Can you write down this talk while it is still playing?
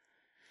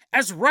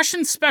As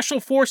Russian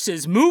special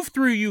forces move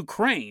through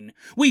Ukraine,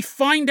 we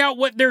find out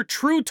what their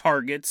true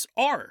targets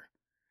are.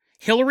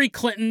 Hillary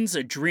Clinton's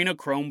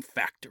adrenochrome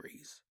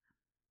factories.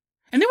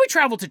 And then we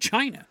travel to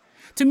China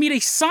to meet a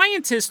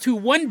scientist who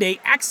one day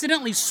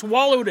accidentally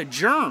swallowed a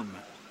germ.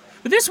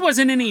 But this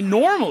wasn't any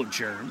normal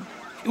germ.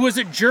 It was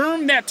a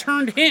germ that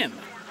turned him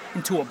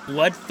into a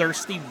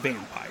bloodthirsty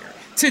vampire.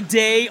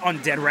 Today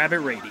on Dead Rabbit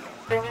Radio.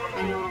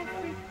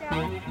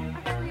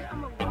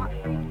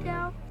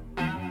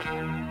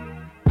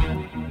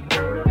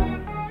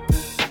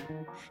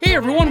 Hey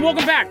everyone,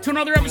 welcome back to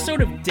another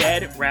episode of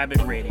Dead Rabbit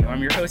Radio.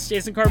 I'm your host,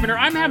 Jason Carpenter.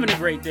 I'm having a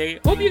great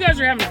day. Hope you guys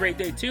are having a great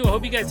day too. I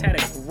hope you guys had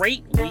a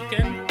great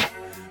weekend.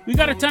 We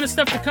got a ton of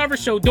stuff to cover,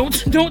 so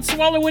don't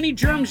swallow any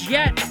germs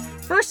yet.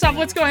 First off,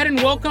 let's go ahead and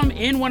welcome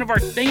in one of our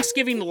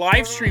Thanksgiving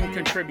live stream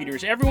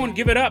contributors. Everyone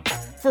give it up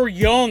for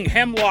Young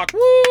Hemlock.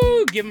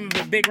 Woo! Give him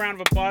a big round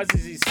of applause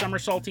as he's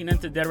somersaulting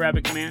into Dead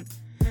Rabbit Command.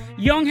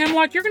 Young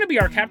Hemlock, you're going to be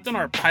our captain,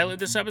 our pilot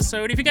this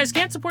episode. If you guys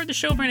can't support the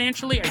show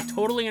financially, I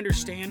totally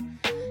understand.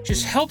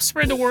 Just help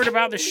spread the word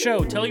about the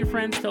show. Tell your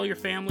friends, tell your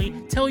family,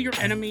 tell your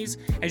enemies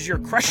as you're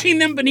crushing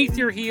them beneath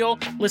your heel.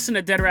 Listen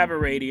to Dead Rabbit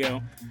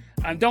Radio.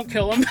 Don't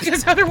kill them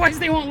because otherwise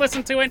they won't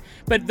listen to it.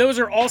 But those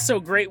are also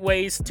great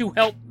ways to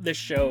help the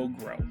show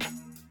grow.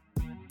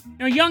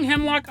 Now, Young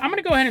Hemlock, I'm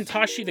going to go ahead and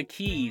toss you the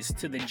keys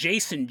to the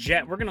Jason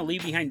jet we're going to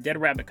leave behind Dead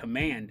Rabbit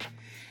Command.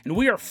 And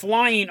we are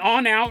flying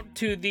on out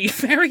to the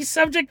very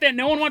subject that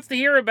no one wants to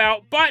hear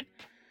about, but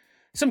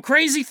some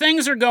crazy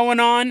things are going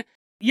on.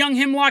 Young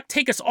Hemlock,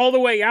 take us all the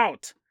way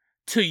out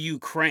to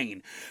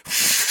Ukraine.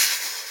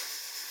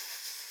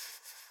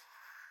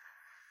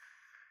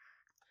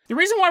 The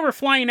reason why we're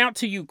flying out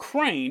to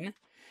Ukraine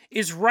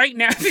is right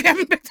now, if you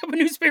haven't picked up a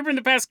newspaper in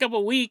the past couple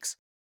of weeks,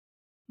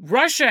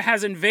 Russia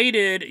has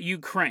invaded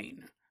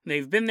Ukraine.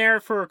 They've been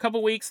there for a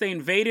couple weeks. They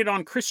invaded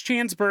on Chris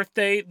Chan's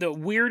birthday, the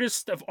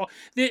weirdest of all.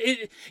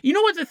 You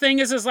know what the thing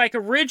is like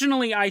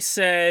originally I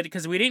said,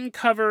 because we didn't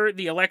cover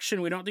the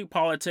election, we don't do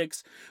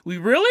politics, we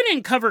really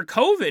didn't cover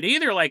COVID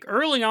either. Like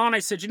early on I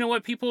said, you know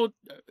what, people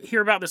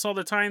hear about this all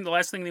the time. The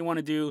last thing they want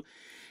to do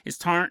is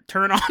turn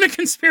on a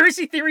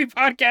conspiracy theory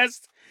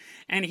podcast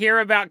and hear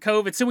about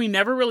COVID. So we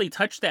never really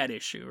touched that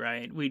issue,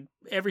 right? We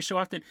every so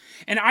often.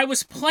 And I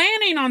was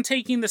planning on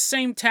taking the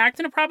same tact,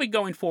 and probably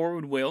going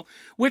forward will,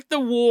 with the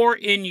war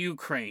in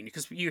Ukraine.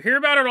 Because you hear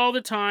about it all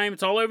the time.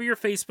 It's all over your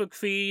Facebook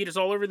feed. It's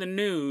all over the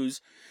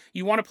news.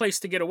 You want a place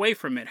to get away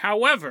from it.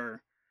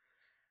 However,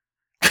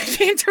 I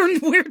can't turn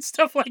weird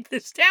stuff like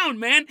this down,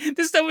 man.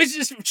 This stuff is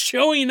just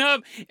showing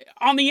up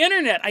on the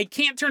internet. I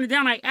can't turn it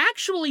down. I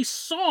actually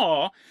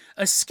saw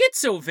a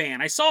schizo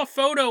van. I saw a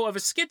photo of a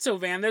schizo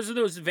van. Those are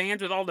those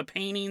vans with all the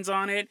paintings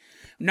on it.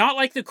 Not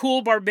like the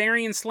cool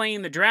barbarian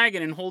slaying the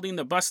dragon and holding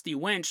the busty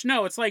wench.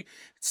 No, it's like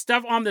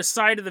stuff on the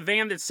side of the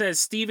van that says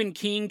Stephen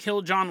King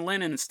killed John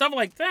Lennon and stuff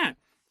like that.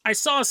 I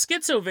saw a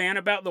schizo van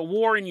about the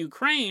war in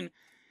Ukraine,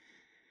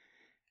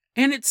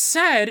 and it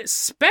said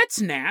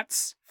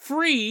Spetsnaz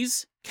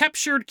frees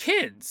captured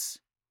kids.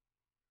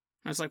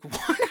 I was like,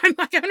 what? I'm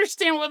like, I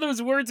understand what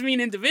those words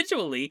mean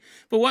individually,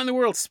 but what in the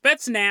world?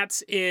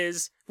 Spetsnaz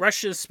is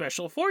Russia's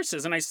special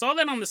forces. And I saw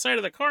that on the side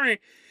of the car.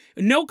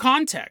 No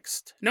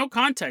context.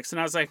 And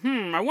I was like,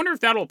 I wonder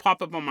if that'll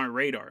pop up on my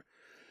radar.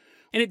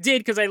 And it did,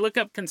 because I look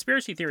up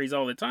conspiracy theories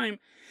all the time.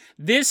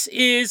 This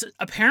is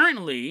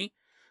apparently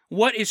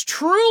what is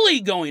truly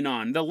going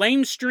on. The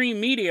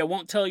lamestream media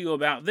won't tell you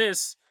about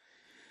this.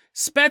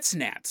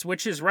 Spetsnaz,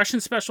 which is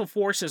Russian special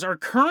forces, are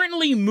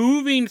currently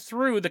moving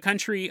through the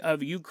country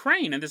of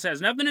Ukraine. And this has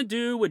nothing to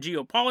do with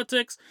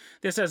geopolitics.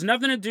 This has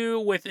nothing to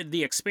do with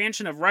the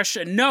expansion of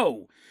Russia.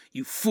 No,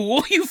 you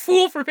fool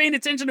for paying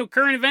attention to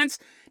current events.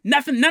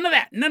 Nothing, none of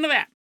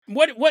that.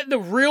 What the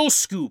real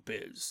scoop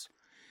is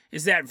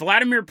that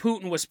Vladimir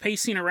Putin was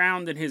pacing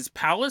around in his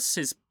palace,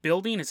 his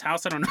building, his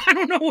house. I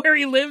don't know where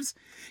he lives.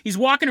 He's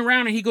walking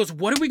around and he goes,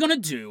 what are we going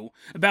to do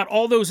about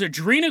all those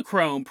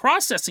adrenochrome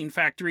processing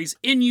factories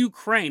in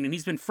Ukraine? And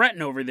he's been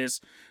fretting over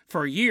this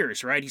for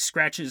years, right? He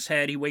scratches his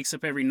head. He wakes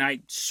up every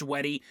night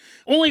sweaty.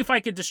 Only if I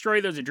could destroy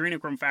those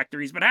adrenochrome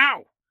factories, but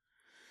how?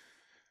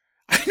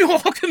 I know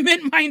I'll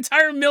commit my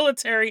entire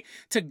military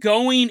to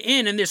going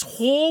in, and this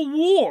whole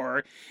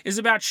war is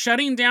about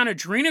shutting down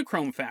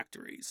adrenochrome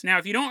factories. Now,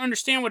 if you don't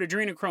understand what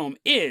adrenochrome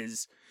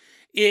is,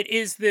 it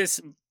is this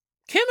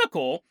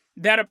chemical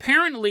that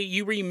apparently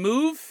you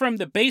remove from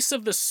the base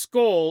of the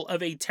skull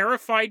of a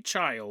terrified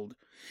child,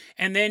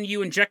 and then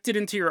you inject it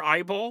into your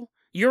eyeball,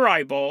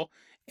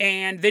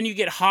 and then you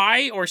get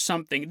high or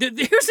something.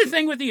 Here's the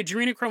thing with the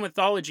adrenochrome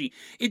mythology.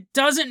 It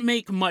doesn't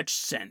make much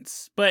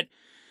sense, but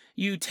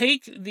you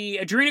take the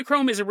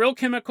adrenochrome is a real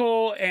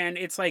chemical, and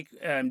it's like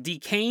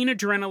decaying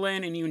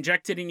adrenaline, and you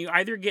inject it, and you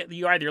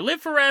either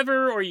live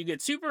forever or you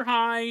get super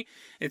high.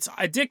 It's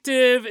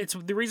addictive. It's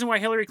the reason why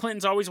Hillary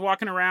Clinton's always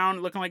walking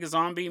around looking like a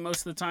zombie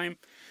most of the time,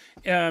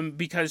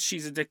 because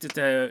she's addicted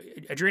to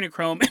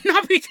adrenochrome, and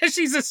not because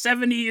she's a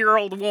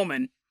 70-year-old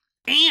woman.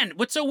 And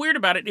what's so weird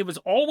about it, it was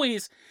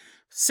always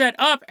set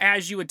up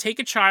as you would take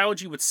a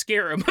child, you would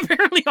scare him.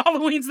 Apparently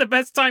Halloween's the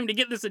best time to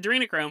get this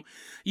adrenochrome.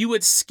 You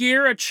would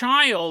scare a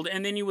child,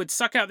 and then you would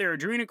suck out their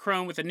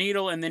adrenochrome with a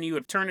needle, and then you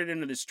would turn it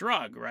into this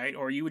drug, right?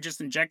 Or you would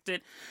just inject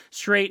it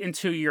straight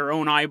into your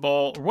own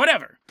eyeball, or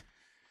whatever.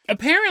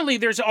 Apparently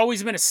there's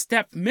always been a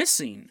step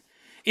missing.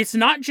 It's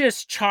not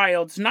just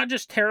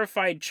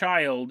terrified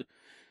child,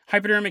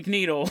 hypodermic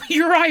needle,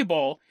 your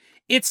eyeball.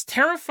 It's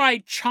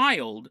terrified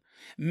child,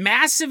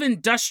 massive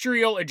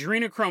industrial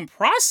adrenochrome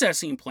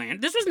processing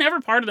plant. This was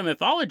never part of the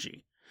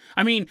mythology.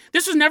 I mean,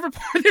 this was never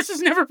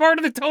part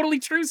of the totally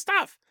true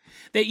stuff.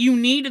 That you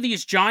need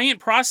these giant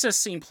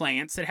processing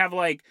plants that have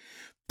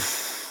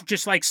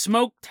just like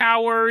smoke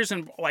towers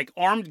and like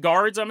armed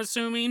guards, I'm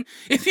assuming.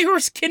 If you were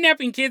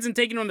kidnapping kids and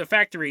taking them to the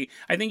factory,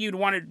 I think you'd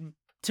want it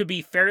to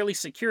be fairly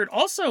secured.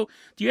 Also,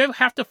 do you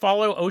have to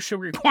follow OSHA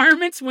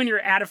requirements when you're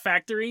at a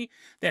factory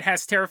that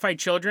has terrified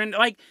children?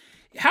 Like,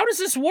 how does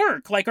this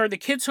work? Like, are the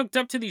kids hooked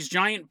up to these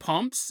giant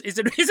pumps? Is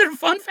it a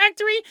fun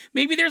factory?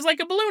 Maybe there's like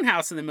a balloon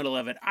house in the middle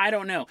of it. I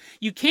don't know.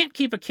 You can't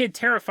keep a kid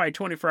terrified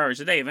 24 hours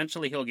a day.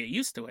 Eventually he'll get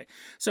used to it.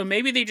 So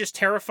maybe they just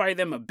terrify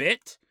them a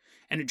bit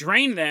and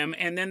drain them,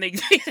 and then they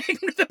take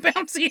them to the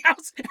bouncy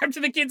house after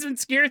the kid's been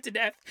scared to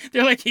death.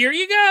 They're like, here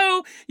you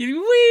go.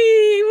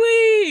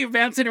 You're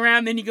bouncing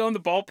around, then you go in the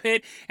ball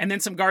pit, and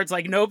then some guard's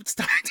like, nope, it's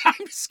time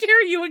to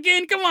scare you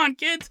again. Come on,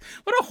 kids.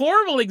 What a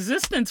horrible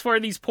existence for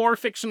these poor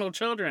fictional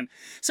children.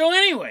 So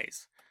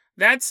anyways,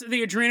 that's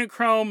the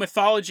adrenochrome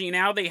mythology.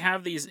 Now they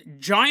have these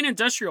giant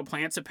industrial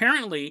plants.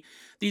 Apparently,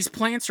 these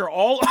plants are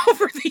all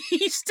over the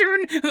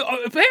eastern...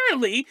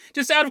 Apparently,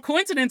 just out of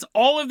coincidence,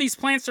 all of these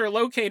plants are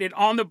located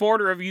on the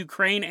border of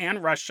Ukraine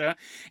and Russia.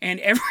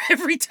 And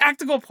every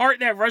tactical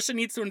part that Russia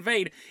needs to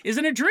invade is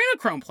an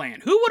adrenochrome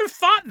plant. Who would have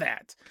thought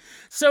that?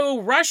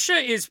 So Russia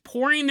is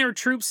pouring their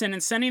troops in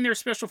and sending their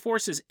special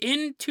forces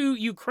into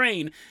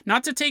Ukraine,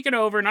 not to take it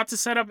over, not to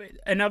set up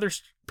another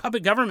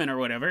puppet government or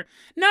whatever.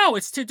 No,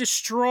 it's to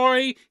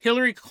destroy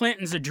Hillary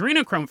Clinton's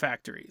adrenochrome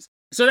factories.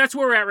 So that's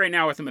where we're at right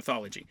now with the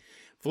mythology.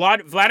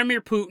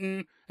 Vladimir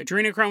Putin,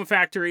 adrenochrome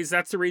factories,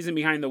 that's the reason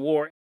behind the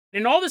war.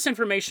 And all this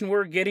information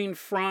we're getting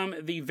from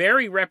the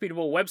very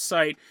reputable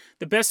website,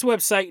 the best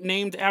website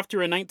named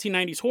after a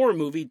 1990s horror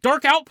movie,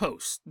 Dark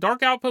Outpost.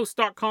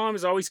 DarkOutpost.com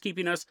is always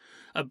keeping us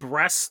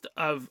abreast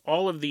of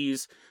all of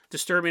these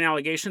disturbing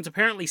allegations.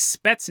 Apparently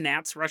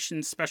Spetsnaz,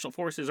 Russian special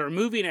forces, are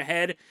moving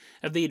ahead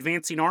of the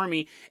advancing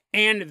army,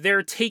 and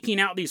they're taking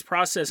out these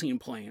processing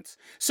plants.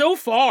 So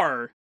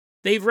far,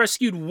 they've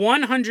rescued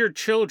 100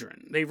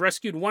 children.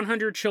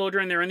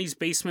 They're in these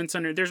basements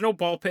there's no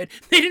ball pit.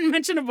 They didn't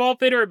mention a ball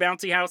pit or a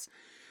bouncy house.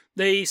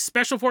 The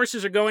special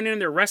forces are going in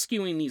and they're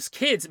rescuing these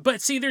kids.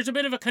 But see, there's a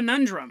bit of a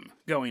conundrum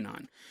going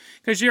on.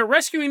 Because you're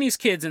rescuing these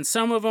kids, and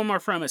some of them are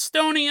from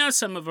Estonia,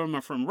 some of them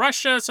are from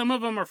Russia, some of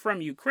them are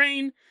from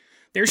Ukraine.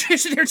 They're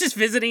just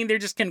visiting. They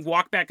just can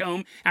walk back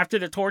home after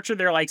the torture.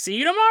 They're like, see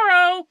you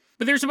tomorrow.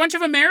 But there's a bunch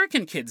of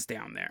American kids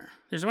down there.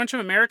 There's a bunch of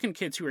American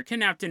kids who were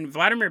kidnapped, and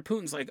Vladimir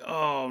Putin's like,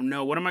 oh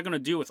no, what am I going to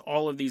do with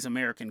all of these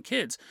American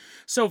kids?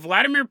 So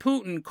Vladimir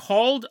Putin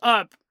called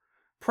up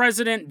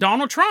President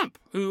Donald Trump,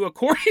 who,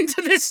 according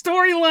to this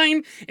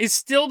storyline, is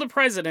still the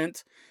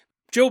president.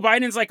 Joe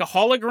Biden's like a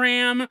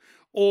hologram,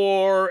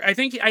 or I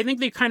think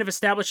they kind of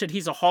established that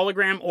he's a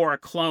hologram or a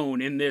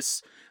clone in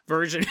this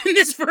version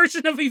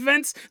of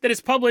events that is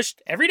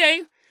published every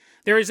day.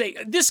 There is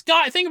this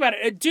guy, think about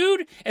it, a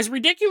dude, as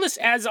ridiculous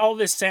as all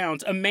this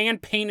sounds, a man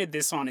painted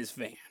this on his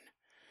van,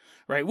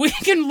 right? We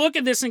can look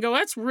at this and go,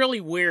 that's really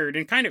weird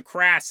and kind of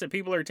crass that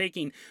people are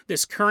taking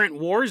this current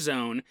war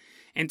zone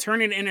and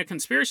turning it into a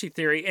conspiracy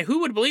theory. And who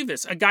would believe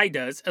this? A guy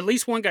does. At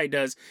least one guy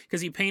does,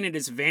 because he painted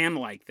his van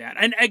like that.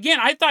 And again,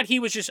 I thought he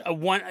was just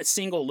a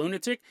single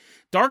lunatic.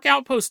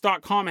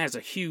 DarkOutpost.com has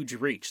a huge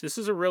reach. This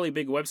is a really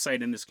big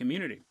website in this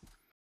community.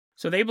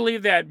 So they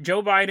believe that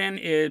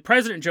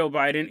President Joe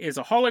Biden is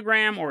a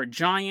hologram or a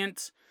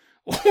giant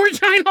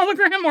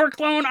hologram or a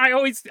clone.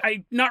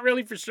 I'm not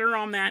really for sure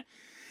on that.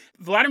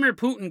 Vladimir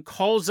Putin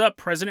calls up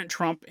President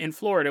Trump in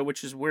Florida,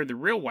 which is where the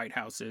real White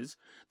House is,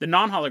 the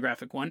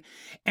non-holographic one.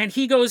 And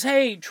he goes,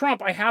 hey,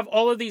 Trump, I have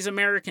all of these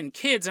American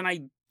kids and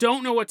I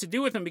don't know what to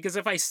do with them, because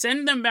if I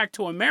send them back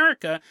to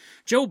America,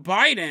 Joe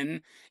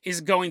Biden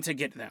is going to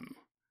get them.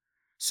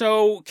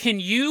 So can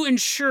you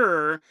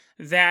ensure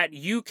that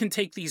you can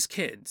take these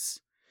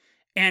kids?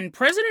 And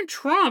President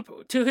Trump,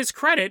 to his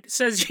credit,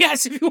 says,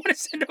 yes, if you want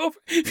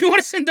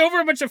to send over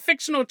a bunch of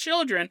fictional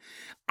children,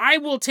 I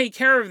will take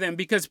care of them,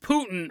 because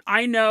Putin,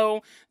 I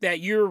know that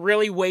you're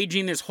really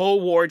waging this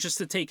whole war just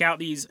to take out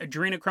these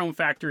adrenochrome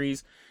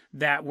factories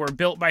that were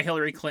built by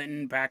Hillary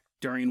Clinton back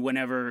during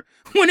whenever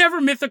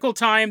mythical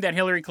time that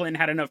Hillary Clinton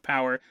had enough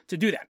power to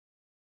do that.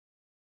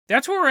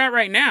 That's where we're at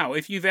right now.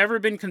 If you've ever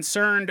been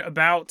concerned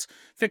about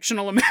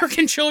fictional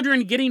American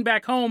children getting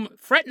back home,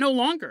 fret no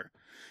longer.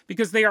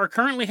 because they are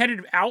currently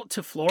headed out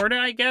to Florida,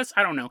 I guess.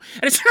 I don't know.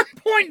 At a certain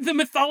point, the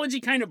mythology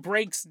kind of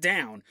breaks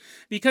down.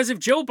 Because if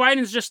Joe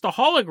Biden's just a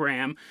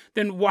hologram,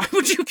 then why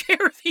would you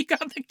care if he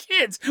got the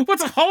kids?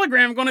 What's a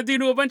hologram going to do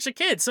to a bunch of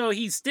kids? So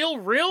he's still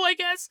real, I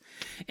guess?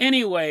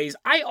 Anyways,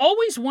 I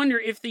always wonder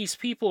if these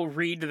people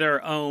read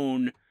their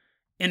own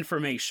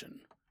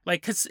information.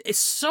 Like, because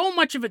so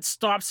much of it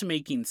stops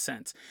making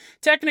sense.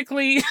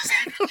 Technically,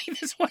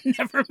 this one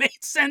never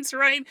made sense,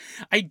 right?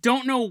 I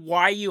don't know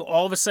why you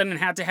all of a sudden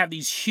had to have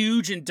these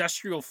huge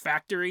industrial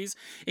factories.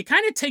 It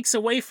kind of takes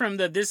away from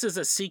this is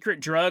a secret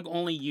drug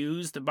only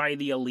used by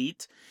the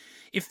elite.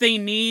 If they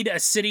need a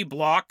city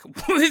block,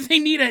 if they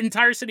need an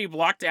entire city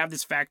block to have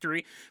this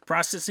factory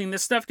processing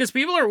this stuff, because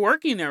people are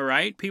working there,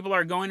 right? People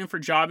are going in for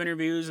job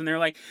interviews, and they're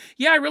like,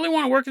 yeah, I really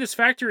want to work at this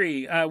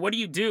factory. What do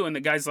you do? And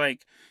the guy's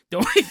like,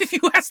 don't, if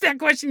you ask that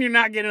question, you're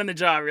not getting on the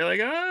job. You're like,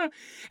 ah.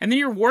 And then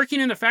you're working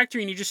in the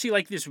factory, and you just see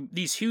like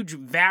these huge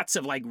vats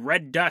of like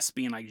red dust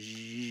being like,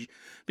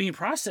 being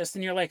processed,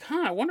 and you're like,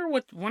 I wonder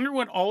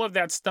what all of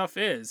that stuff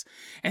is.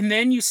 And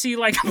then you see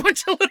like a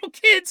bunch of little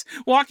kids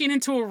walking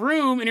into a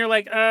room, and you're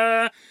like,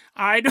 I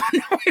don't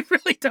know. I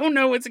really don't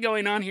know what's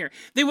going on here.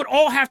 They would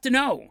all have to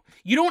know.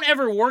 You don't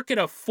ever work at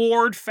a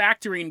Ford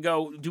factory and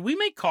go, do we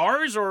make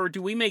cars, or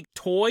do we make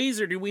toys,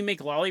 or do we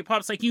make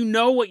lollipops? Like, you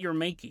know what you're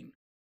making.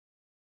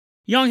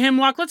 Young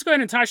Hemlock, let's go ahead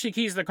and toss the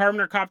keys to the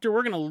Carpenter Copter.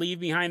 We're going to leave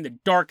behind the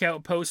dark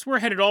outpost. We're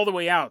headed all the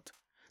way out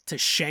to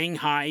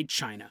Shanghai,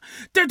 China.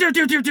 I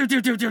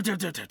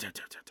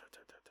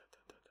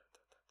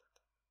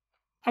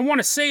want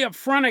to say up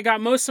front, I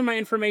got most of my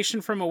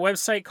information from a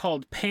website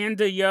called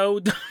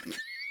PandaYo.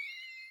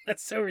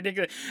 That's so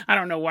ridiculous. I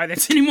don't know why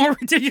that's any more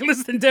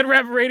ridiculous than Dead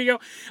Rabbit Radio.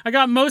 I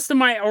got most of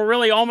my, or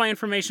really all my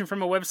information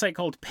from a website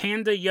called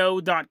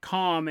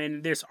pandayo.com,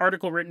 and this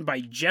article written by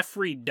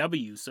Jeffrey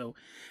W. So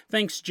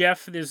thanks,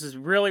 Jeff. This is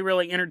really,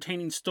 really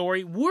entertaining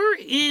story. We're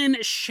in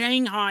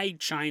Shanghai,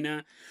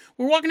 China.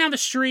 We're walking down the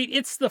street.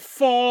 It's the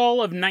fall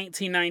of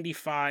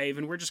 1995,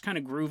 and we're just kind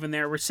of grooving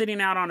there. We're sitting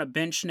out on a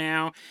bench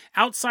now,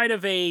 outside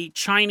of a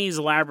Chinese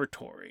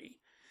laboratory.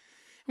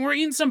 We're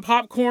eating some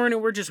popcorn,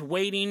 and we're just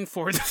waiting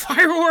for the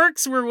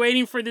fireworks. We're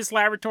waiting for this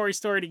laboratory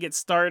story to get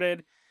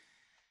started.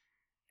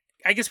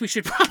 I guess we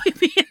should probably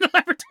be in the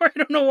laboratory. I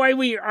don't know why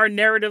we are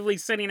narratively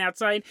sitting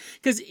outside.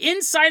 Because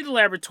inside the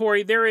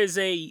laboratory, there is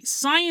a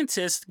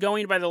scientist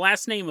going by the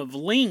last name of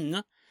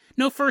Ling.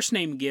 No first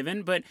name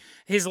given, but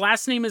his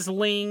last name is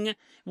Ling.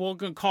 We'll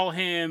call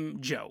him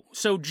Joe.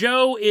 So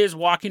Joe is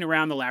walking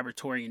around the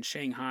laboratory in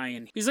Shanghai,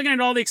 and he's looking at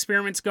all the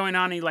experiments going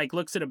on. And he like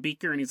looks at a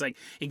beaker, and he's like,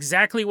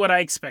 exactly what I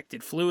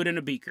expected. Fluid in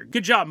a beaker.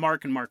 Good job,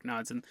 Mark. And Mark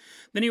nods. And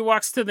then he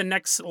walks to the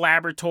next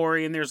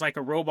laboratory, and there's like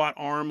a robot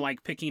arm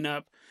like picking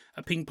up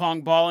a ping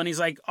pong ball. And he's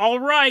like, all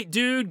right,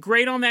 dude,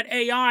 great on that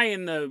AI.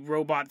 And the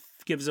robot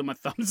gives him a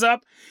thumbs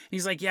up.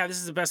 He's like, yeah, this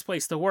is the best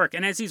place to work.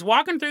 And as he's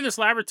walking through this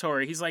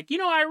laboratory, he's like,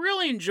 I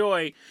really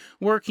enjoy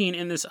working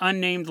in this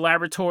unnamed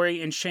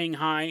laboratory in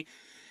Shanghai.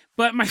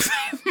 But my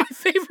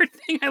favorite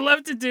thing I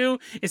love to do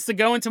is to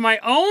go into my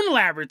own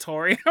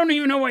laboratory. I don't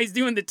even know why he's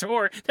doing the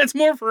tour. That's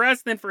more for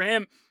us than for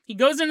him. He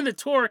goes into the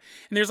tour,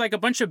 and there's like a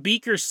bunch of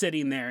beakers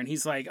sitting there, and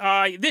he's like,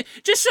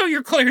 just so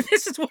you're clear,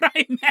 this is what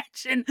I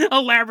imagine a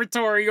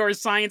laboratory or a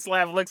science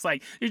lab looks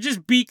like. There's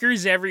just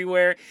beakers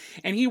everywhere.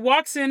 And he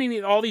walks in,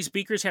 and all these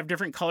beakers have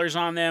different colors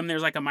on them.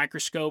 There's like a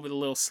microscope with a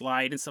little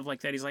slide and stuff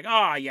like that. He's like,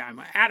 yeah,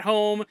 I'm at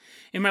home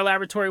in my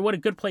laboratory. What a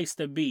good place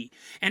to be.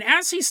 And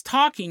as he's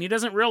talking, he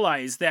doesn't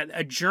realize that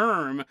a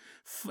germ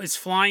is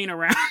flying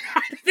around.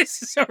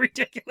 This is so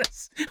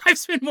ridiculous. I've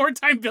spent more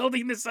time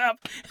building this up.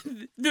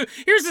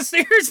 Here's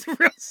the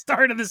real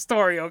start of the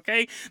story,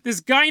 okay? This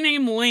guy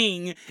named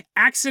Ling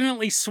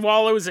accidentally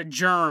swallows a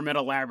germ at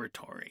a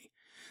laboratory.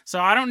 So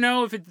I don't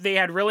know if they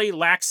had really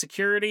lax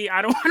security.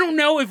 I don't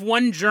know if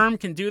one germ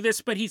can do this,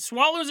 but he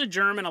swallows a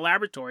germ in a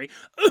laboratory.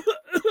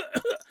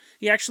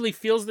 He actually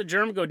feels the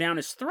germ go down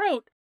his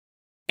throat,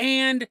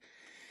 and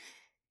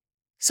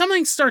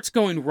something starts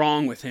going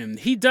wrong with him.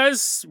 He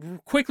does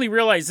quickly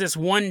realize this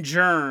one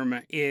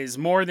germ is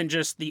more than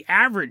just the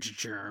average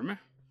germ.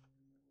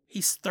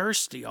 He's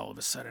thirsty all of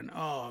a sudden.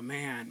 Oh,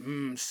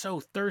 man,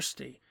 so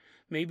thirsty.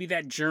 Maybe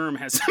that germ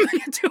has something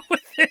to do with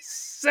this.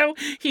 So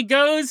he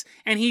goes,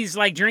 and he's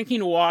like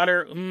drinking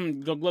water.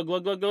 Glug, glug,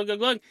 glug, glug, glug, glug,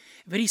 glug.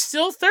 But he's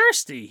still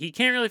thirsty. He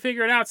can't really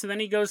figure it out. So then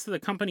he goes to the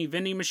company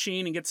vending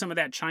machine and gets some of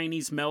that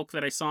Chinese milk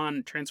that I saw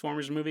in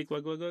Transformers movie.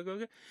 Glug, glug, glug, glug,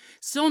 glug.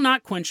 Still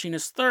not quenching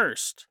his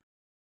thirst.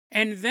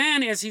 And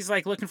then as he's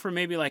like looking for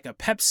maybe like a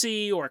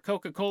Pepsi or a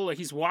Coca-Cola,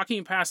 he's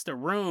walking past a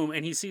room,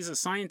 and he sees a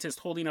scientist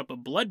holding up a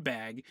blood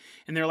bag,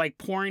 and they're like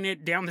pouring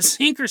it down the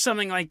sink or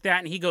something like that.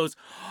 And he goes,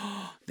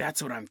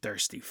 that's what I'm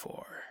thirsty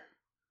for.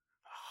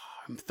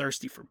 I'm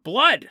thirsty for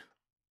blood.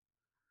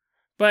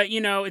 But,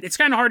 it's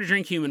kind of hard to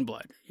drink human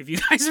blood. If you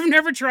guys have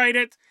never tried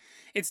it,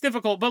 it's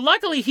difficult. But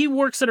luckily, he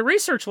works at a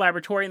research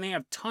laboratory, and they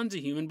have tons of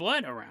human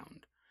blood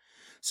around.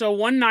 So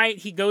one night,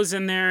 he goes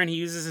in there, and he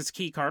uses his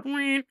key card,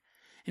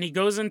 And he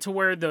goes into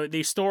where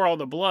they store all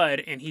the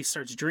blood, and he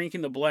starts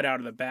drinking the blood out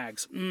of the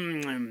bags.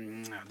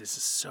 This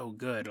is so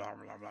good. Blah,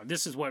 blah, blah.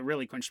 This is what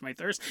really quenched my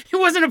thirst. It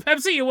wasn't a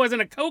Pepsi. It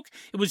wasn't a Coke.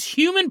 It was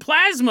human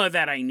plasma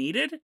that I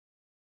needed.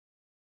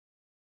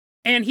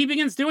 And he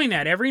begins doing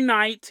that. Every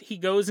night, he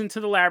goes into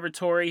the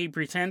laboratory. He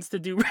pretends to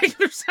do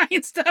regular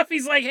science stuff.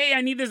 He's like, hey,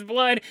 I need this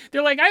blood.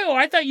 They're like, oh,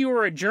 I thought you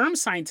were a germ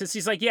scientist.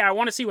 He's like, yeah, I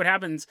want to see what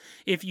happens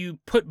if you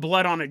put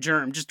blood on a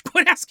germ. Just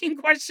quit asking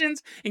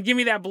questions and give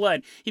me that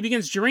blood. He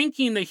begins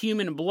drinking the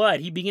human blood.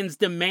 He begins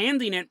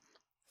demanding it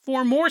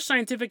for more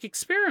scientific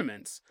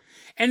experiments.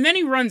 And then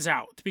he runs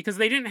out because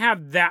they didn't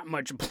have that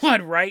much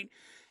blood, right?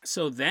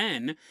 So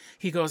then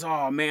he goes,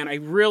 oh man, I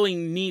really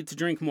need to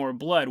drink more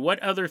blood. What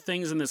other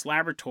things in this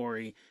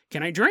laboratory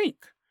can I drink?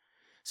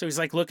 So he's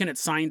like looking at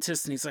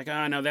scientists and he's like,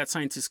 oh no, that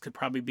scientist could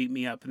probably beat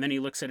me up. And then he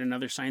looks at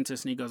another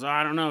scientist and he goes, oh,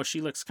 I don't know.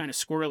 She looks kind of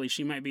squirrely.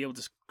 She might be able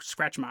to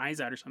scratch my eyes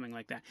out or something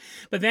like that.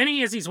 But then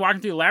as he's walking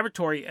through the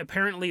laboratory,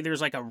 apparently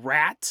there's like a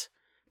rat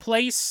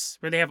place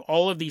where they have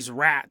all of these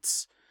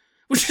rats,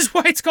 which is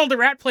why it's called the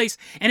rat place.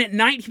 And at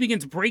night, he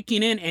begins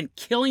breaking in and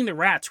killing the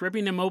rats,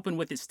 ripping them open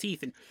with his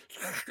teeth and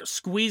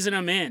squeezing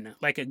them in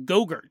like a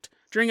Go-Gurt,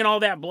 drinking all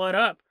that blood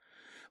up.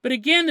 But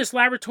again, this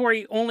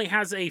laboratory only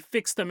has a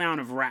fixed amount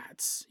of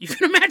rats. You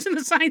can imagine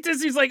the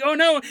scientist, he's like, oh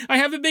no, I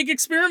have a big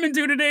experiment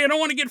due today. I don't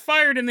want to get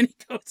fired. And then he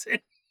goes in.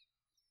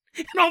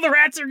 And all the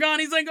rats are gone.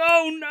 He's like,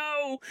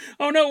 oh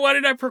no, why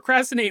did I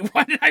procrastinate?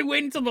 Why did I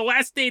wait until the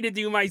last day to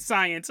do my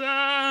science?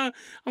 I'm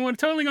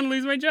totally going to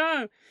lose my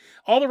job.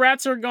 All the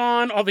rats are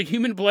gone. All the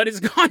human blood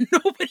is gone.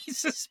 Nobody's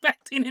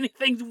suspecting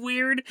anything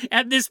weird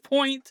at this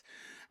point,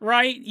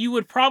 right? You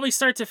would probably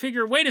start to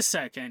figure, wait a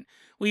second.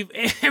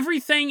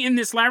 Everything in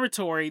this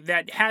laboratory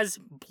that has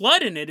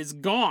blood in it is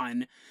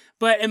gone,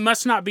 but it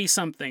must not be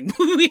something.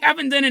 We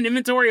haven't done an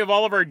inventory of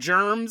all of our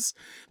germs.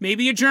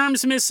 Maybe a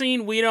germ's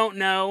missing, we don't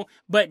know.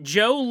 But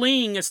Joe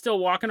Ling is still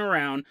walking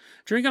around,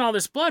 drinking all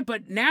this blood,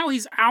 but now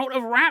he's out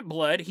of rat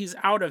blood, he's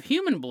out of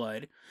human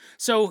blood,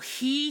 so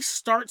he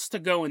starts to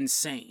go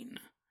insane.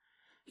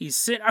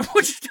 I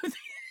want you to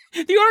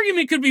the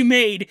argument could be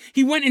made,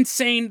 he went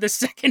insane the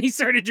second he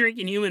started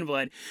drinking human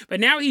blood. But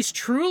now he's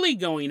truly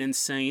going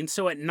insane,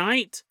 so at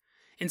night,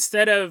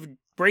 instead of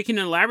breaking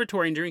in a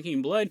laboratory and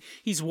drinking blood,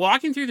 he's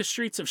walking through the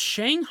streets of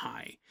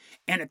Shanghai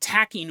and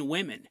attacking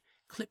women.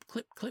 Clip,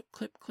 clip, clip,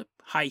 clip, clip.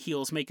 High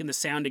heels making the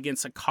sound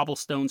against a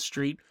cobblestone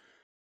street.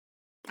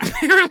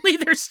 Apparently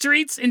there's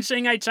streets in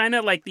Shanghai,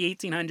 China, like the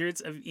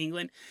 1800s of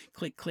England.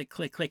 Click, click,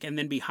 click, click, and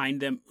then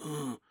behind them,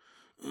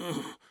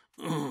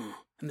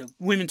 and the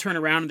women turn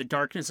around in the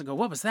darkness and go,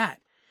 what was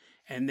that?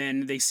 And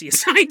then they see a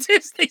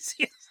scientist. They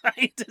see a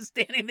scientist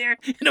standing there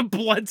in a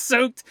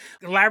blood-soaked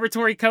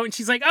laboratory coat. And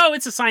she's like, oh,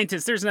 it's a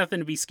scientist. There's nothing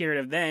to be scared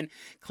of then.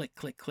 Click,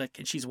 click, click.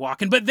 And she's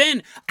walking. But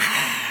then,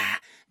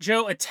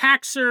 Joe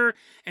attacks her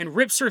and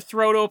rips her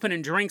throat open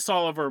and drinks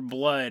all of her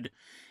blood.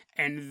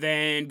 And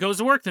then goes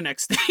to work the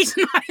next day. He's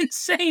not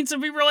insane. So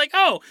people are like,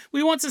 oh,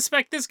 we won't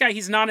suspect this guy.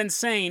 He's not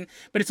insane.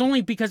 But it's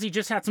only because he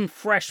just had some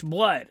fresh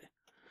blood.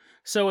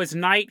 So as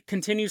night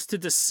continues to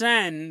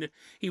descend,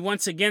 he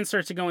once again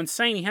starts to go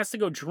insane. He has to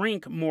go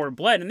drink more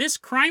blood. And this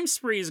crime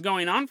spree is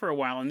going on for a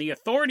while. And the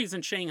authorities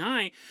in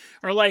Shanghai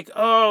are like,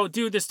 oh,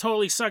 dude, this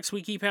totally sucks.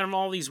 We keep having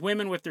all these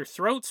women with their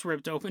throats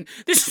ripped open.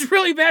 This is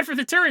really bad for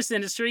the tourist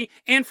industry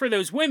and for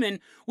those women.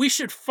 We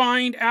should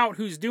find out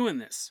who's doing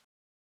this.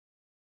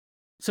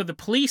 So the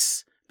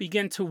police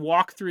begin to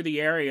walk through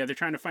the area. They're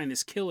trying to find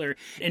this killer,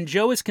 and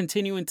Joe is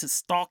continuing to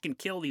stalk and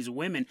kill these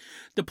women.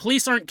 The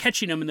police aren't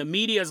catching him, and the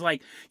media is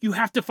like, you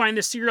have to find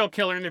the serial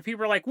killer, and the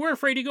people are like, we're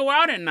afraid to go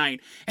out at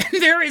night.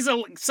 And there is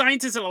a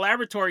scientist in a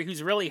laboratory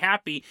who's really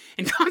happy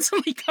and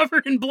constantly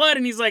covered in blood,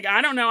 and he's like,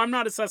 I don't know, I'm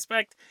not a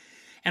suspect.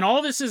 And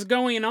all this is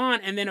going on,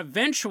 and then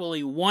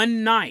eventually,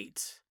 one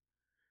night,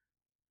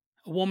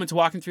 a woman's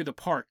walking through the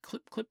park.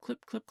 Clip, clip,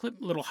 clip, clip, clip.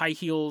 Little high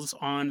heels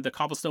on the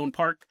cobblestone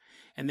park.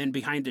 And then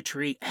behind the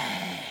tree,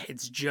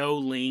 it's Joe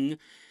Ling.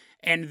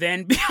 And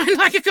then behind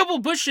like a couple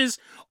bushes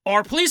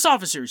are police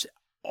officers.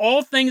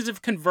 All things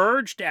have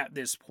converged at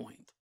this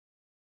point.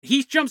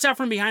 He jumps out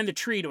from behind the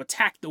tree to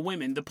attack the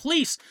women. The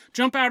police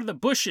jump out of the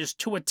bushes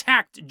to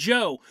attack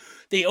Joe.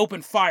 They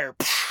open fire.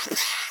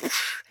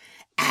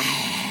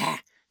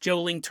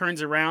 Joe Ling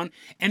turns around,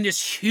 and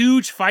this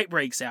huge fight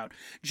breaks out.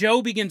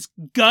 Joe begins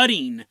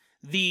gutting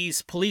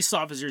these police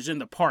officers in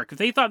the park. If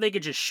they thought they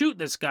could just shoot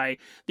this guy,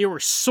 they were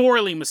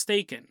sorely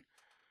mistaken.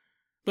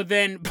 But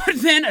then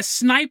a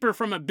sniper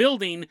from a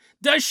building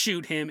does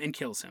shoot him and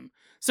kills him.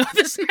 So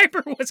the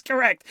sniper was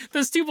correct.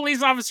 Those two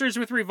police officers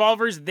with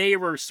revolvers, they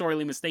were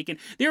sorely mistaken.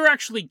 They were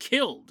actually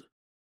killed.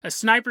 A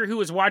sniper who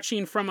was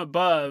watching from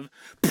above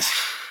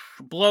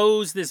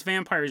blows this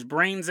vampire's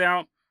brains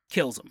out,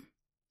 kills him.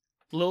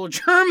 Little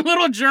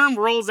germ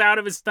rolls out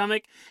of his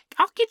stomach.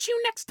 I'll get you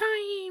next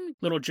time.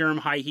 Little germ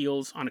high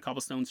heels on a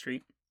cobblestone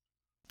street.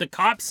 The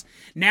cops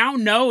now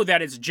know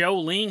that it's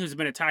Zhou Ling who's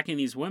been attacking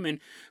these women,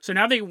 so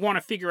now they want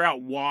to figure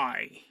out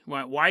why.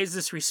 Why is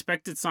this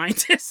respected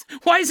scientist?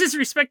 Why is this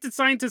respected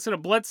scientist in a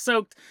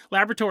blood-soaked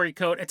laboratory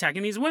coat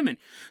attacking these women?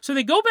 So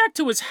they go back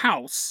to his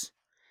house,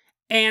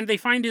 and they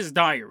find his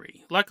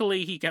diary.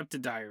 Luckily, he kept a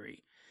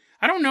diary.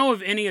 I don't know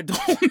of any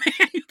adult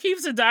man who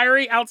keeps a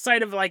diary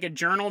outside of like a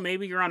journal.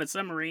 Maybe you're on a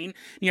submarine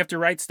and you have to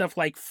write stuff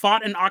like,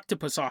 fought an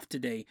octopus off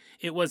today.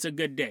 It was a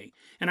good day.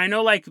 And I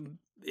know like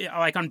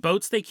on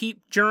boats they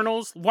keep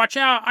journals. Watch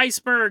out,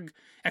 iceberg!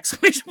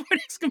 Exclamation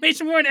point,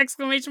 exclamation point,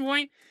 exclamation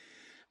point.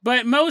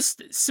 But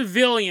most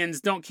civilians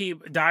don't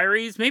keep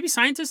diaries. Maybe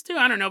scientists do.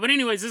 I don't know. But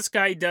anyways, this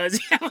guy does.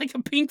 He had like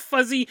a pink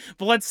fuzzy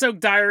blood-soaked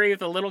diary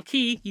with a little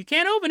key. You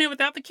can't open it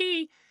without the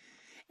key.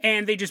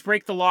 And they just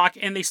break the lock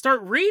and they start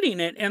reading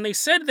it. And they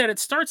said that it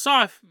starts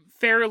off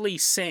fairly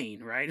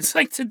sane, right? It's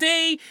like,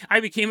 today I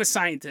became a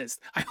scientist.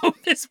 I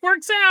hope this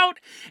works out.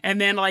 And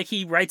then like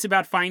he writes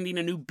about finding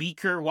a new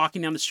beaker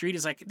walking down the street.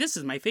 He's like, this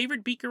is my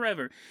favorite beaker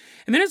ever.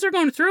 And then as they're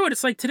going through it,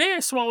 it's like, today I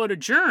swallowed a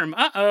germ.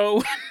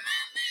 Uh-oh.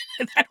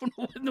 I don't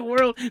know what in the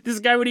world this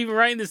guy would even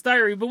write in this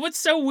diary. But what's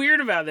so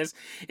weird about this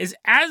is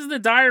as the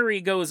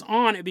diary goes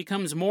on, it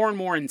becomes more and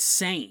more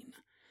insane.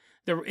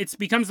 It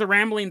becomes the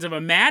ramblings of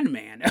a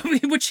madman,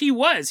 which he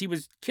was. He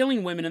was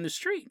killing women in the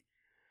street.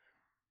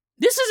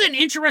 This is an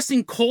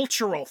interesting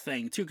cultural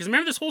thing, too, because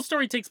remember, this whole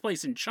story takes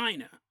place in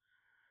China.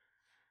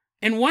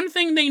 And one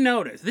thing they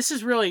notice, this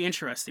is really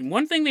interesting,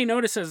 one thing they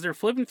notice as they're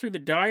flipping through the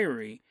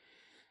diary,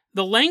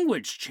 the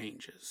language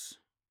changes.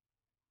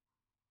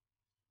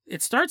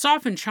 It starts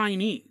off in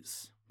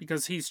Chinese,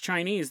 because he's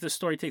Chinese, this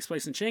story takes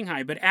place in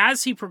Shanghai, but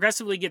as he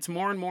progressively gets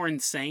more and more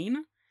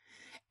insane,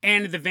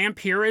 and the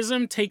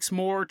vampirism takes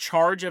more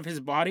charge of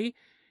his body,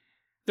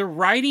 the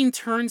writing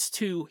turns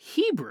to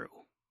Hebrew.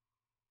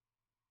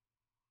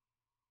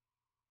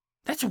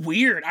 That's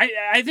weird.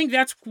 I think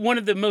that's one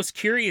of the most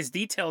curious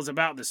details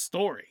about the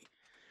story.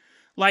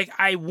 Like,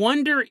 I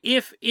wonder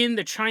if in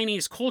the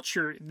Chinese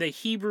culture, the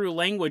Hebrew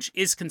language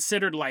is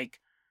considered, like,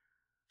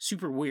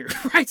 super weird,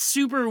 right?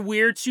 Super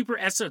weird, super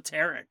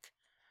esoteric.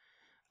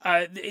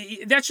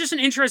 That's just an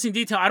interesting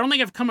detail. I don't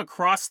think I've come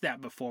across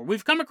that before.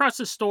 We've come across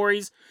the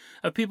stories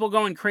of people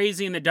going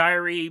crazy in the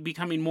diary,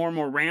 becoming more and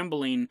more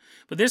rambling.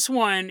 But this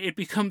one, it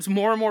becomes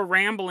more and more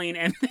rambling,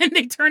 and then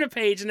they turn a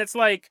page, and it's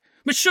like,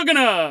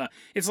 Meshuggah!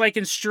 It's like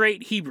in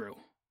straight Hebrew.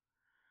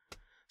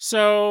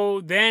 So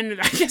then,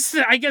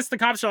 I guess the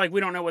cops are like, we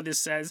don't know what this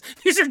says.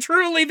 These are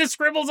truly the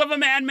scribbles of a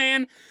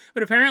madman.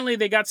 But apparently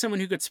they got someone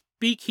who could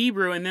speak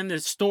Hebrew, and then the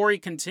story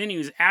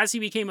continues. As he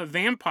became a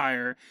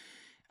vampire,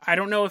 I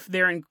don't know if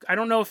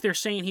they're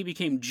saying he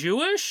became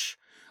Jewish,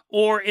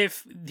 or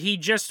if he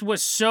just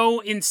was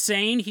so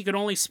insane he could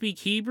only speak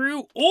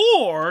Hebrew,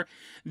 or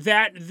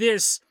that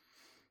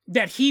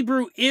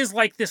Hebrew is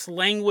like this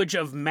language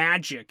of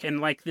magic and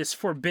like this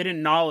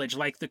forbidden knowledge,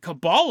 like the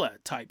Kabbalah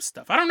type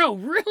stuff. I don't know,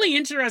 really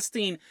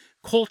interesting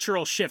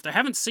cultural shift. I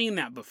haven't seen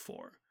that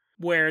before,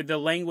 where the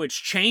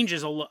language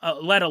changes,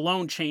 let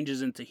alone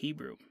changes into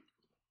Hebrew.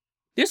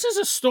 This is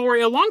a story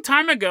a long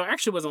time ago.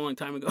 Actually, it was a long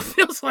time ago.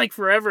 Feels like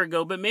forever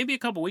ago, but maybe a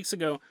couple weeks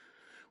ago,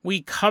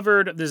 we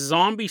covered the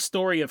zombie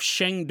story of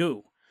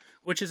Chengdu,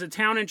 which is a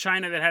town in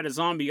China that had a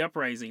zombie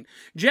uprising.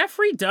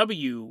 Jeffrey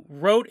W.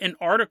 wrote an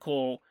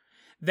article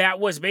that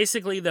was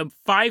basically the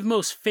 5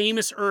 most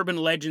famous urban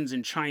legends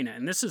in China,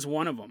 and this is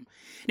one of them.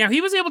 Now,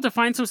 he was able to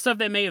find some stuff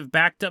that may have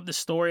backed up the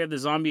story of the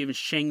zombie of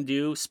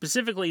Chengdu,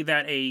 specifically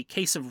that a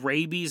case of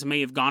rabies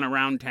may have gone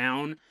around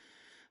town,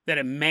 that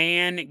a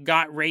man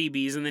got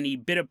rabies and then he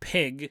bit a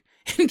pig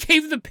and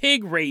gave the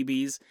pig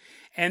rabies,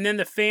 and then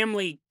the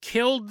family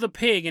killed the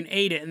pig and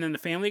ate it, and then the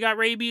family got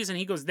rabies, and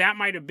he goes, that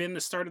might have been the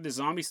start of the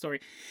zombie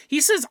story. He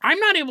says, I'm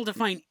not able to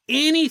find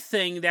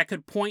anything that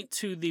could point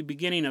to the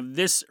beginning of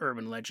this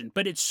urban legend,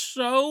 but it's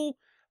so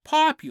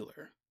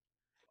popular.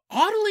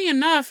 Oddly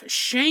enough,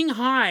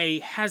 Shanghai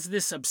has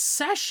this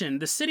obsession,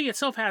 the city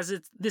itself has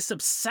this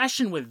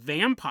obsession with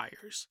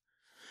vampires.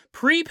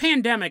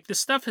 Pre-pandemic,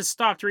 this stuff has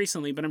stopped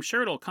recently, but I'm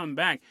sure it'll come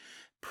back.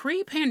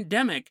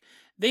 Pre-pandemic,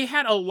 they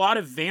had a lot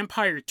of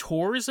vampire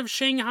tours of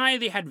Shanghai.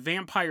 They had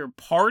vampire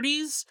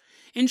parties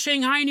in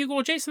Shanghai. And you go,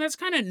 well, Jason, that's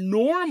kind of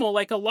normal.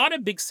 Like, a lot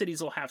of big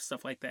cities will have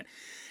stuff like that.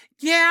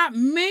 Yeah,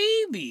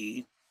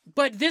 maybe.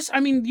 But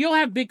you'll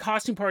have big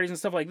costume parties and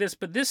stuff like this,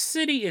 but this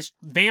city is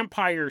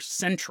vampire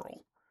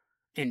central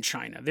in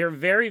China. They're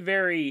very,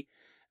 very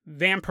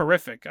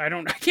vampirific. I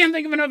can't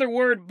think of another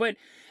word, but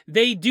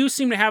they do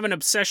seem to have an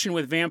obsession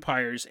with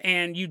vampires,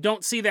 and you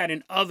don't see that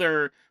in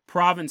other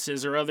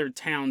provinces or other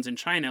towns in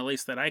China, at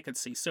least that I could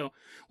see. So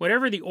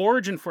whatever the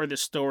origin for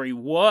this story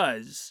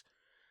was,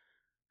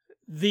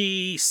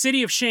 the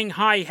city of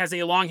Shanghai has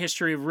a long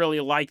history of really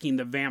liking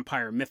the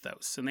vampire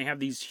mythos. And they have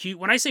these huge,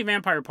 when I say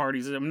vampire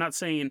parties, I'm not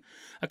saying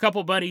a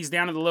couple buddies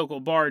down at the local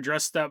bar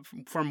dressed up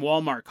from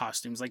Walmart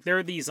costumes. Like, there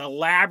are these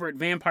elaborate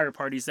vampire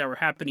parties that were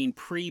happening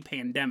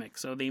pre-pandemic,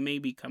 so they may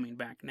be coming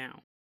back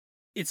now.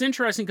 It's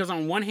interesting because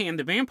on one hand,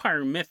 the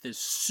vampire myth is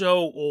so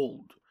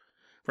old,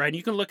 right?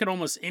 You can look at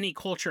almost any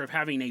culture of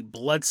having a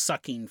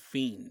blood-sucking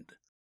fiend.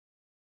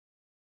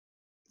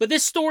 But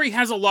this story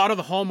has a lot of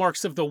the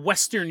hallmarks of the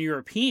Western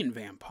European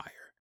vampire.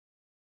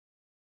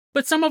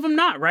 But some of them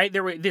not, right?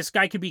 This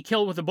guy could be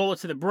killed with a bullet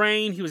to the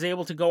brain. He was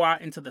able to go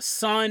out into the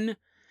sun.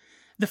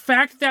 The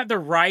fact that the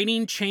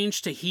writing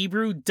changed to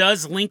Hebrew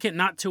does link it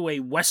not to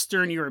a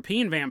Western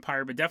European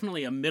vampire, but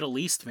definitely a Middle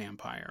East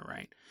vampire,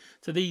 right?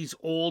 So these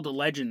old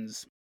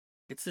legends.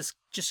 It's this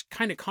just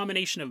kind of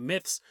combination of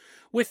myths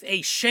with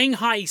a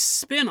Shanghai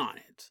spin on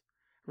it,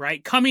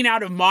 right? Coming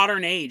out of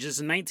modern age. This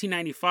is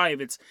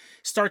 1995. It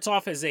starts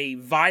off as a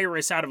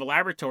virus out of a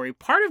laboratory.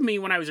 Part of me,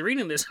 when I was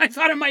reading this, I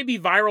thought it might be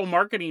viral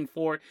marketing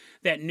for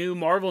that new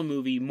Marvel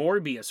movie,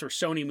 Morbius, or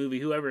Sony movie,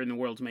 whoever in the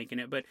world's making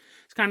it. But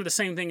it's kind of the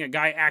same thing. A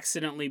guy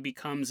accidentally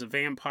becomes a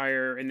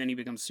vampire, and then he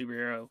becomes a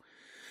superhero.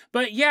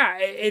 But yeah,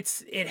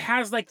 it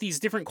has like these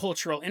different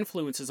cultural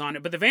influences on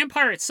it. But the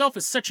vampire itself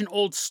is such an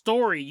old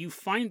story. You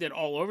find it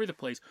all over the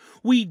place.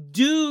 We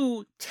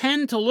do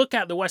tend to look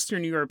at the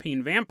Western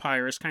European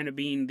vampire as kind of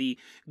being the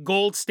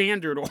gold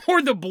standard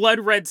or the blood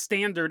red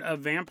standard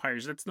of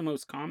vampires. That's the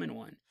most common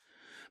one.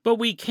 But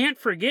we can't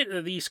forget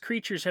that these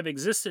creatures have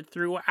existed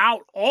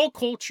throughout all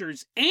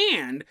cultures.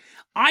 And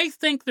I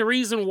think the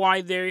reason why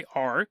they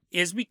are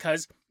is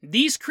because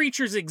these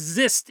creatures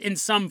exist in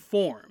some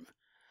form.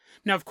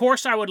 Now, of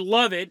course, I would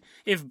love it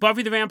if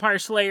Buffy the Vampire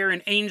Slayer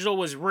and Angel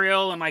was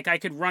real and, like, I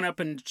could run up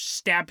and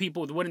stab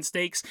people with wooden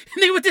stakes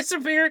and they would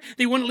disappear.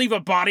 They wouldn't leave a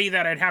body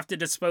that I'd have to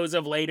dispose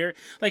of later.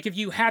 Like, if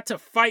you had to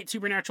fight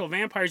supernatural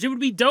vampires, it would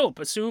be dope,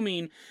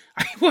 assuming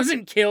I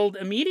wasn't killed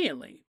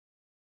immediately.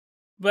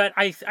 But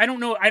I don't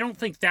know. I don't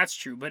think that's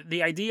true. But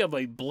the idea of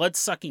a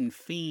blood-sucking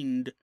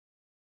fiend,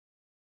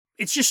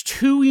 it's just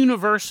too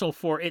universal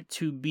for it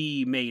to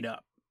be made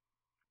up.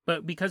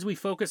 But because we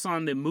focus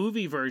on the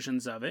movie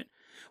versions of it,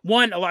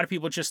 one, a lot of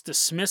people just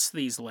dismiss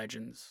these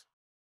legends.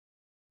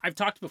 I've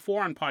talked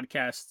before on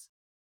podcasts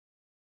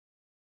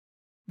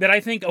that I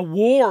think a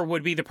war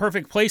would be the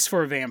perfect place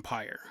for a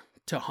vampire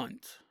to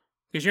hunt.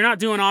 Because you're not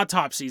doing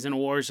autopsies in a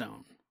war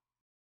zone.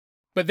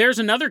 But there's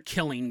another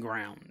killing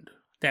ground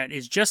that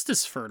is just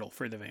as fertile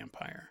for the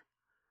vampire.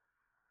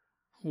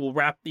 We'll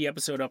wrap the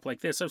episode up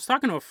like this. I was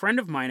talking to a friend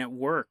of mine at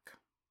work.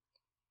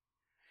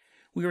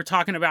 We were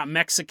talking about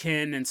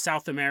Mexican and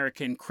South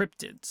American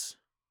cryptids.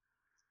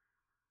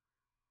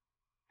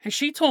 And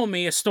she told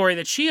me a story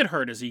that she had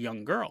heard as a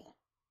young girl.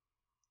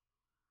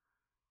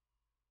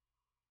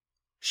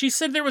 She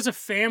said there was a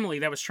family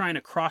that was trying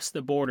to cross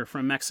the border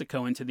from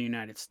Mexico into the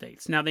United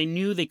States. Now, they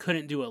knew they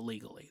couldn't do it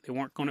legally. They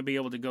weren't going to be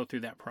able to go through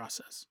that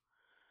process.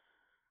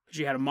 But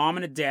she had a mom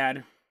and a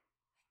dad,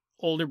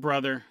 older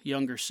brother,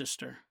 younger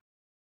sister.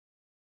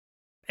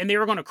 And they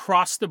were going to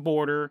cross the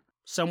border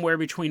somewhere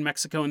between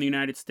Mexico and the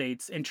United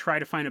States and try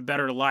to find a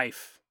better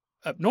life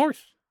up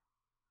north.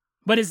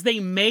 But as they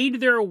made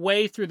their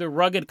way through the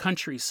rugged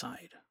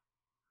countryside,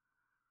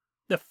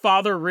 the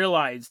father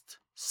realized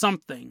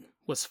something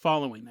was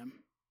following them.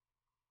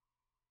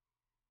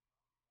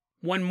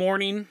 One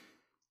morning,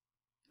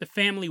 the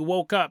family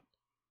woke up,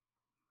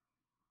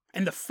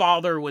 and the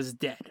father was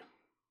dead.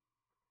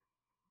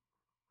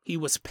 He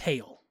was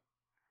pale,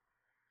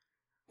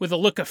 with a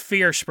look of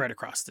fear spread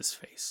across his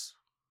face.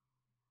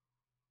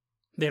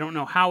 They don't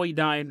know how he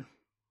died,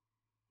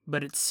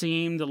 but it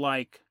seemed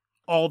like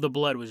all the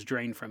blood was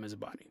drained from his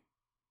body.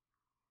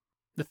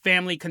 The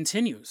family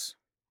continues.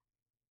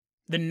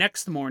 The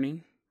next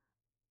morning,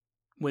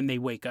 when they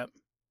wake up,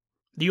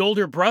 the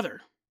older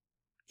brother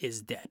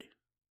is dead.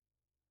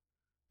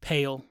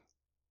 Pale,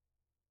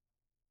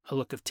 a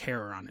look of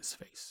terror on his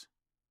face.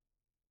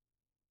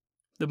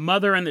 The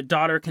mother and the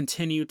daughter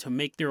continue to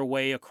make their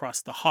way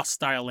across the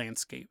hostile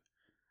landscape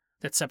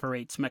that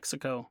separates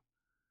Mexico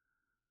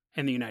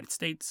and the United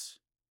States.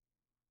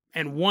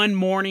 And one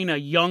morning, a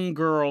young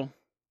girl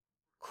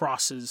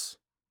crosses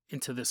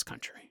into this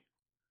country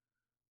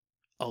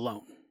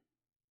alone.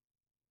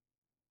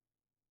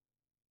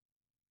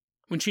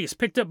 When she is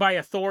picked up by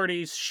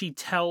authorities, she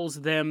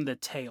tells them the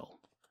tale.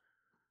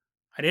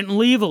 I didn't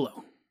leave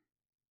alone.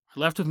 I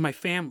left with my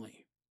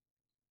family.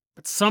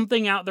 But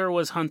something out there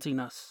was hunting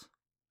us.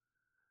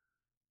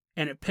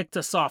 And it picked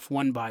us off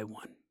one by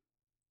one.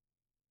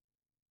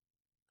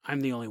 I'm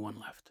the only one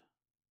left.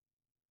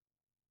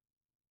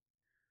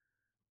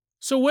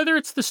 So whether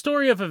it's the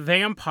story of a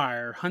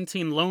vampire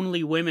hunting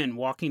lonely women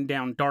walking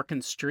down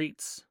darkened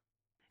streets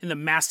in the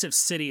massive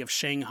city of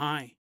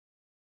Shanghai,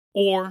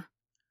 or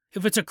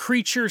if it's a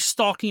creature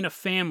stalking a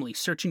family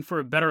searching for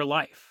a better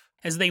life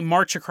as they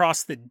march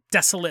across the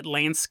desolate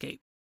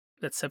landscape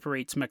that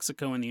separates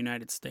Mexico and the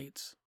United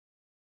States,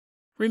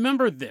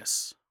 remember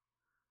this.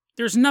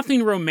 There's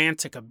nothing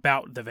romantic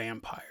about the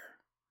vampire.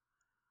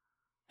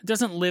 It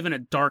doesn't live in a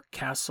dark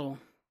castle,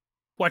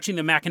 watching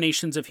the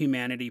machinations of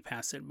humanity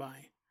pass it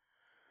by.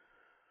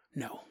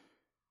 No,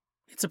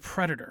 it's a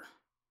predator.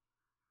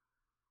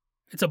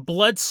 It's a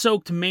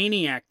blood-soaked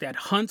maniac that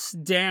hunts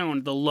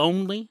down the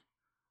lonely,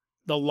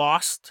 the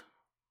lost,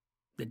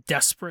 the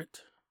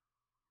desperate,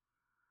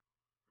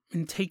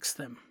 and takes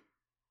them,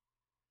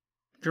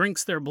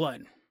 drinks their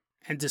blood,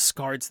 and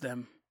discards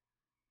them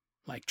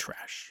like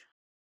trash.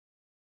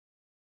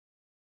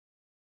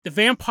 The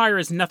vampire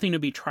is nothing to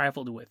be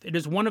trifled with. It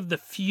is one of the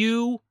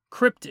few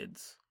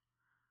cryptids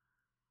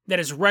that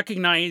is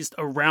recognized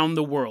around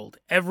the world.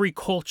 Every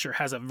culture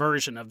has a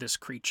version of this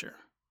creature.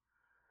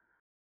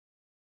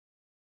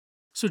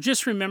 So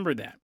just remember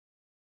that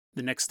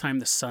the next time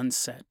the sun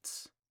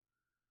sets,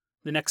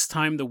 the next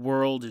time the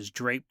world is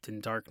draped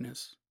in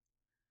darkness,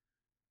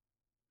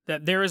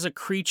 that there is a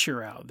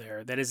creature out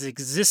there that has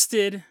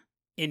existed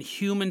in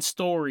human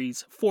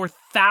stories for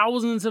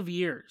thousands of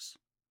years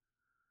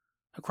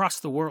across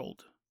the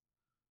world.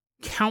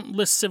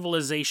 Countless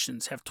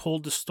civilizations have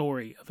told the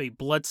story of a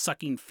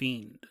blood-sucking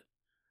fiend.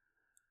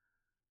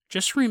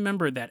 Just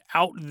remember that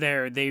out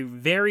there, they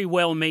very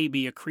well may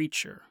be a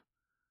creature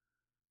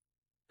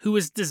who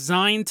is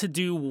designed to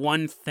do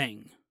one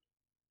thing: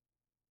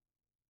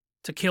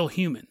 to kill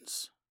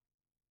humans,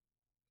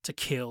 to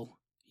kill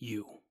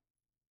you.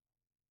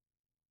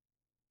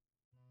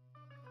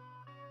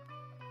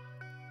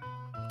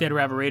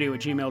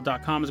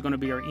 DeadRabbitRadio@gmail.com is going to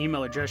be our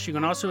email address. You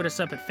can also hit us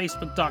up at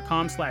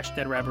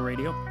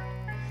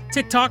Facebook.com/DeadRabbitRadio.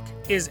 TikTok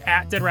is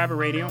at Dead Rabbit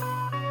Radio.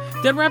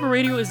 Dead Rabbit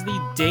Radio is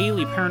the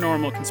daily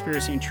paranormal,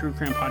 conspiracy, and true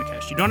crime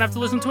podcast. You don't have to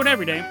listen to it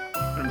every day,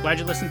 but I'm glad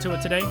you listened to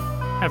it today.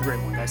 Have a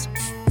great one, guys.